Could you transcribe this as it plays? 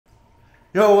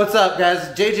Yo, what's up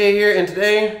guys? JJ here, and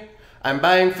today I'm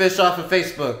buying fish off of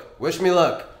Facebook. Wish me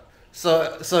luck.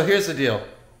 So here's the deal.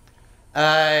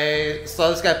 I saw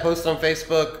this guy post on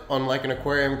Facebook on like an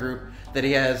aquarium group that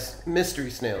he has mystery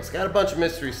snails. Got a bunch of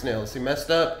mystery snails. He messed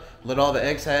up, let all the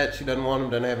eggs hatch. He doesn't want them,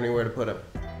 doesn't have anywhere to put them.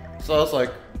 So I was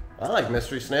like, I like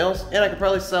mystery snails, and I could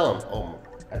probably sell them. Oh,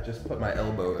 I just put my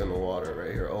elbow in the water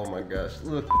right here. Oh my gosh,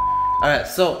 look. All right,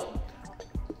 so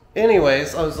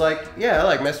anyways, I was like, yeah, I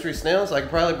like mystery snails. I could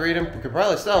probably breed them. We could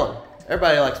probably sell them.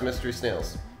 Everybody likes mystery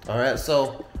snails. All right,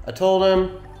 so I told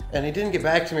him, and he didn't get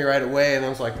back to me right away. And then it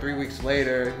was like 3 weeks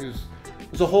later. It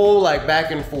was a whole like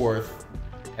back and forth.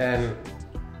 And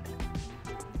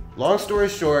long story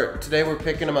short, today we're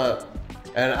picking him up,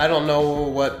 and I don't know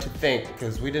what to think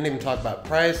because we didn't even talk about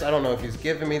price. I don't know if he's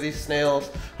giving me these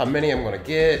snails, how many I'm gonna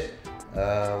get.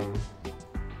 I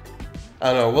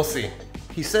don't know. We'll see.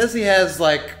 He says he has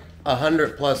like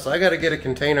 100 plus, so I gotta get a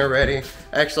container ready.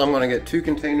 Actually, I'm gonna get 2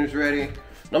 containers ready.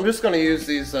 And I'm just gonna use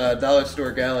these dollar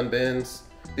store gallon bins.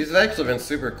 These have actually been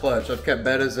super clutch. I've kept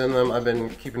bettas in them. I've been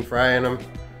keeping frying them.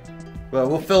 But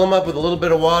we'll fill them up with a little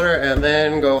bit of water and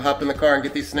then go hop in the car and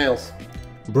get these snails.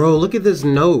 Bro, look at this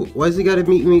note. Why does he gotta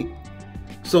meet me?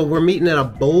 So we're meeting at a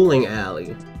bowling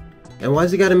alley. And why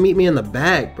does he gotta meet me in the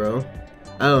back, bro?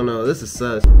 I don't know, this is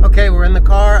sus. Okay, we're in the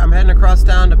car. I'm heading across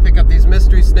town to pick up these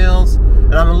mystery snails,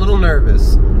 and I'm a little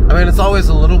nervous. I mean, it's always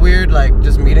a little weird, like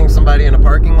just meeting somebody in a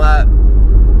parking lot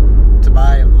to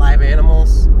buy live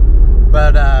animals.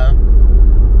 But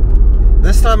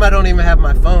this time I don't even have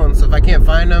my phone, so if I can't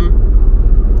find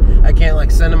them, I can't like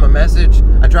send them a message.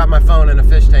 I dropped my phone in a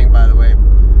fish tank, by the way.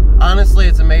 Honestly,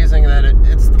 it's amazing that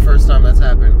it's the first time that's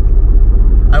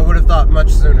happened. I would have thought much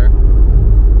sooner.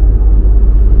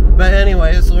 But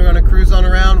anyways, so we're gonna cruise on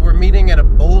around. We're meeting at a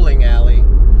bowling alley,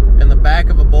 in the back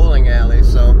of a bowling alley.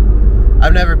 So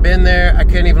I've never been there. I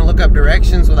can't even look up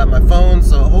directions without my phone.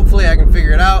 So hopefully I can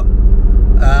figure it out.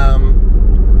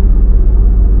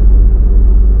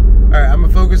 All right, I'm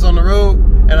gonna focus on the road,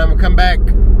 and I'm gonna come back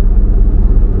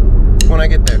when I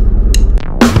get there.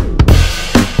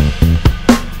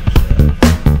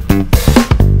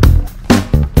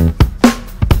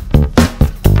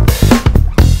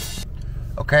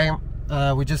 Okay,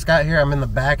 we just got here. I'm in the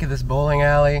back of this bowling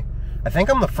alley. I think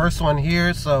I'm the first one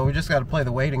here, so we just got to play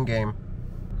the waiting game.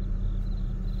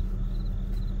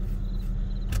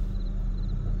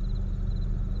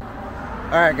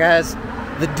 Alright guys,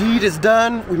 the deed is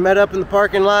done. We met up in the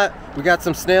parking lot. We got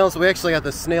some snails. We actually got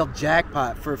the snail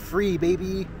jackpot for free,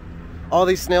 baby. All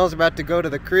these snails are about to go to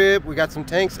the crib. We got some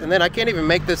tanks, and then I can't even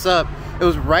make this up. It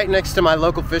was right next to my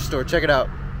local fish store. Check it out.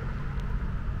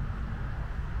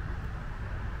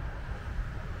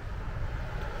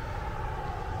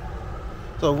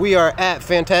 So we are at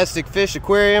Fantastic Fish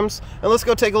Aquariums, and let's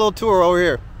go take a little tour over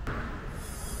here.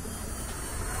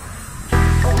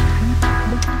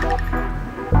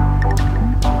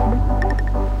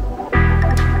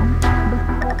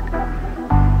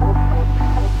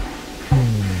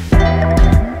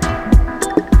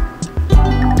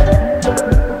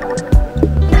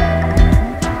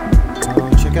 Oh,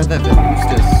 check out that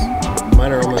Venustus.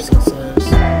 Mine are almost the size.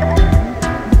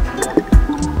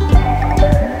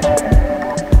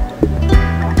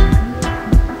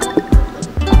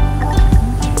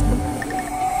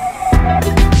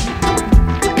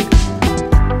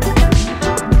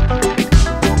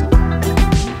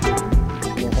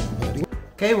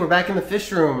 Okay, we're back in the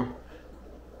fish room.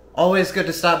 Always good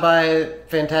to stop by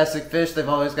Fantastic Fish. They've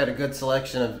always got a good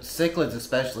selection of cichlids,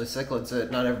 especially cichlids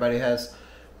that not everybody has.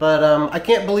 But I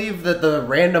can't believe that the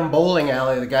random bowling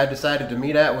alley the guy decided to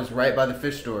meet at was right by the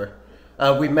fish store.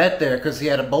 We met there because he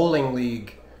had a bowling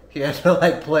league. He had to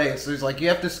like play, so he's like, you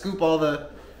have to scoop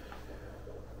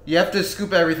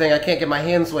everything. I can't get my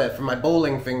hands wet from my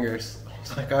bowling fingers. I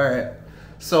was like, all right.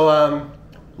 So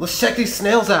let's check these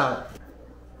snails out.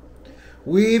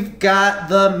 We've got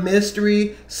the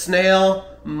mystery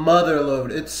snail mother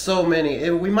load. It's so many.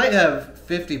 We might have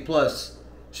 50 plus.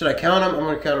 Should I count them? I'm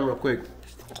gonna count them real quick.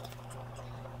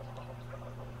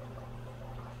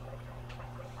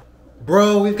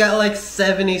 Bro, we've got like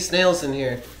 70 snails in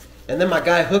here. And then my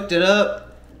guy hooked it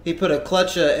up. He put a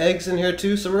clutch of eggs in here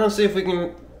too. So we're gonna see if we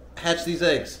can hatch these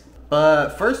eggs.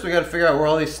 But first we gotta figure out where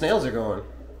all these snails are going.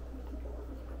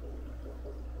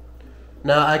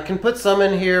 Now I can put some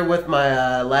in here with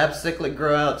my lab cichlid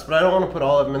grow outs, but I don't want to put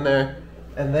all of them in there.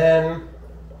 And then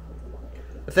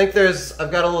I think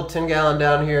I've got a little 10-gallon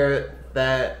down here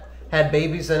that had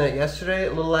babies in it yesterday,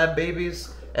 little lab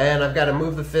babies, and I've got to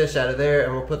move the fish out of there,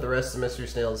 and we'll put the rest of the mystery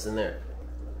snails in there.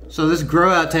 So this grow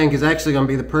out tank is actually going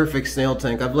to be the perfect snail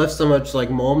tank. I've left so much like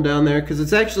mulch down there because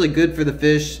it's actually good for the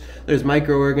fish. There's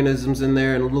microorganisms in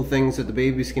there and little things that the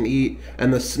babies can eat,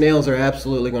 and the snails are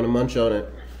absolutely going to munch on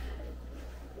it.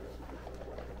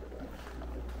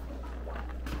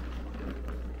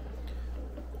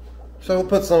 So we'll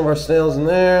put some of our snails in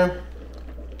there.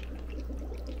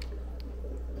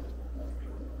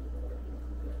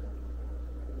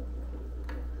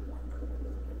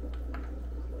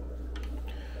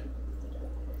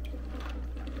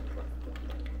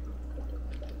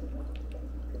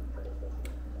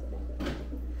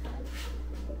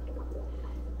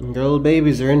 And the little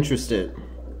babies are interested.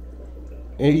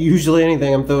 Usually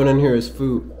anything I'm throwing in here is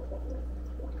food.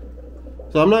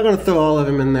 So I'm not going to throw all of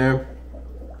them in there,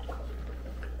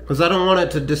 because I don't want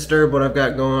it to disturb what I've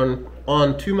got going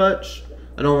on too much.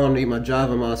 I don't want to eat my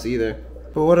Java moss either.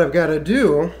 But what I've got to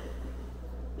do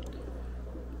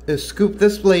is scoop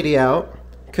this lady out,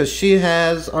 because she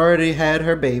has already had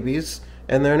her babies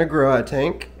and they're in a grow out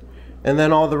tank. And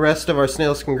then all the rest of our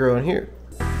snails can grow in here.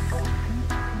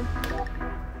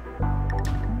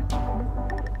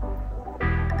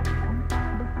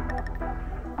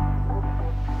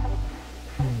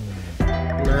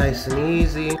 Nice and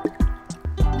easy.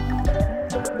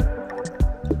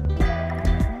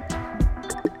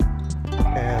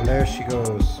 And there she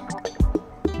goes.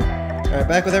 Alright,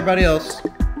 back with everybody else.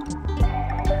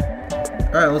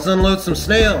 Alright, let's unload some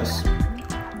snails.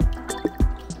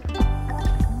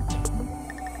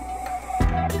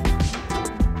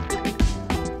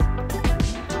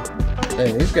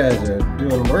 Hey, these guys are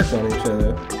doing work on each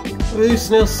other. Look at these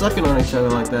snails sucking on each other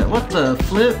like that. What the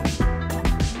flip?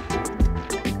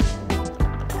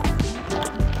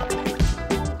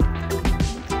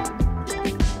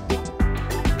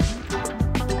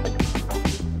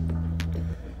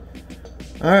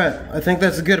 Alright, I think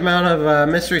that's a good amount of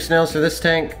mystery snails for this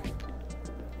tank.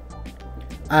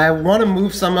 I want to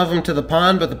move some of them to the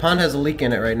pond, but the pond has a leak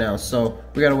in it right now, so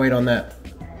we gotta wait on that.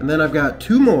 And then I've got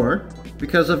two more,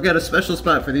 because I've got a special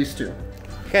spot for these two.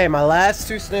 Okay, my last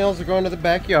two snails are going to the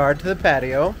backyard, to the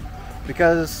patio,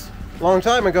 because a long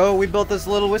time ago we built this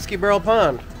little whiskey barrel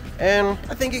pond, and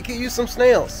I think it could use some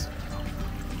snails.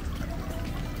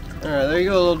 Alright, there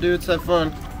you go, little dudes, have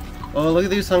fun. Oh, look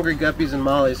at these hungry guppies and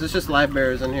mollies. It's just live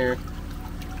bears in here.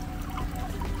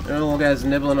 The little guy's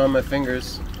nibbling on my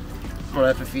fingers. I'm gonna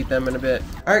have to feed them in a bit.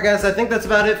 Alright guys, I think that's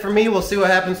about it for me. We'll see what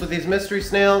happens with these mystery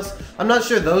snails. I'm not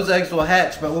sure those eggs will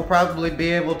hatch, but we'll probably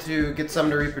be able to get some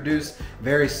to reproduce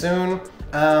very soon.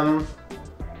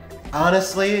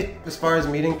 Honestly, as far as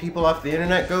meeting people off the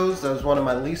internet goes, that was one of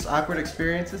my least awkward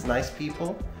experiences. Nice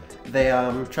people. They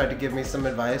tried to give me some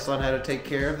advice on how to take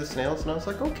care of the snails, and I was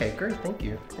like, okay, great, thank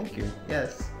you,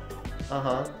 yes,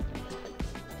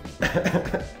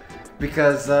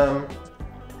 because,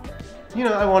 you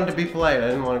know, I wanted to be polite. I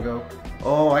didn't want to go,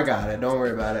 oh, I got it, don't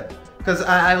worry about it, because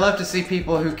I love to see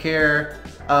people who care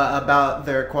about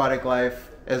their aquatic life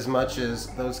as much as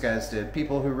those guys did,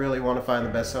 people who really want to find the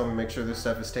best home and make sure their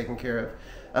stuff is taken care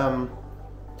of.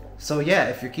 So yeah,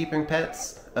 if you're keeping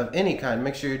pets of any kind,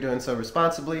 make sure you're doing so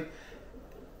responsibly.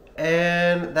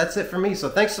 And that's it for me. So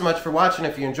thanks so much for watching.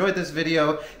 If you enjoyed this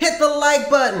video, hit the like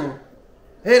button.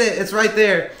 Hit it, it's right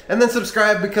there. And then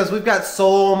subscribe, because we've got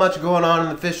so much going on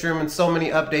in the fish room and so many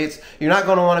updates. You're not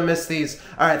going to want to miss these.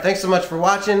 Alright, thanks so much for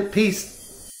watching. Peace.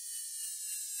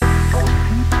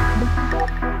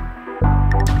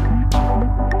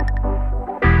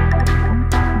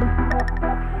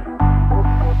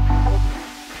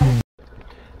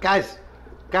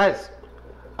 Guys,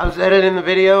 I was editing the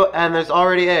video and there's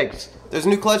already eggs. There's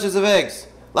new clutches of eggs.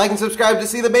 Like and subscribe to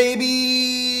see the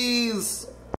baby.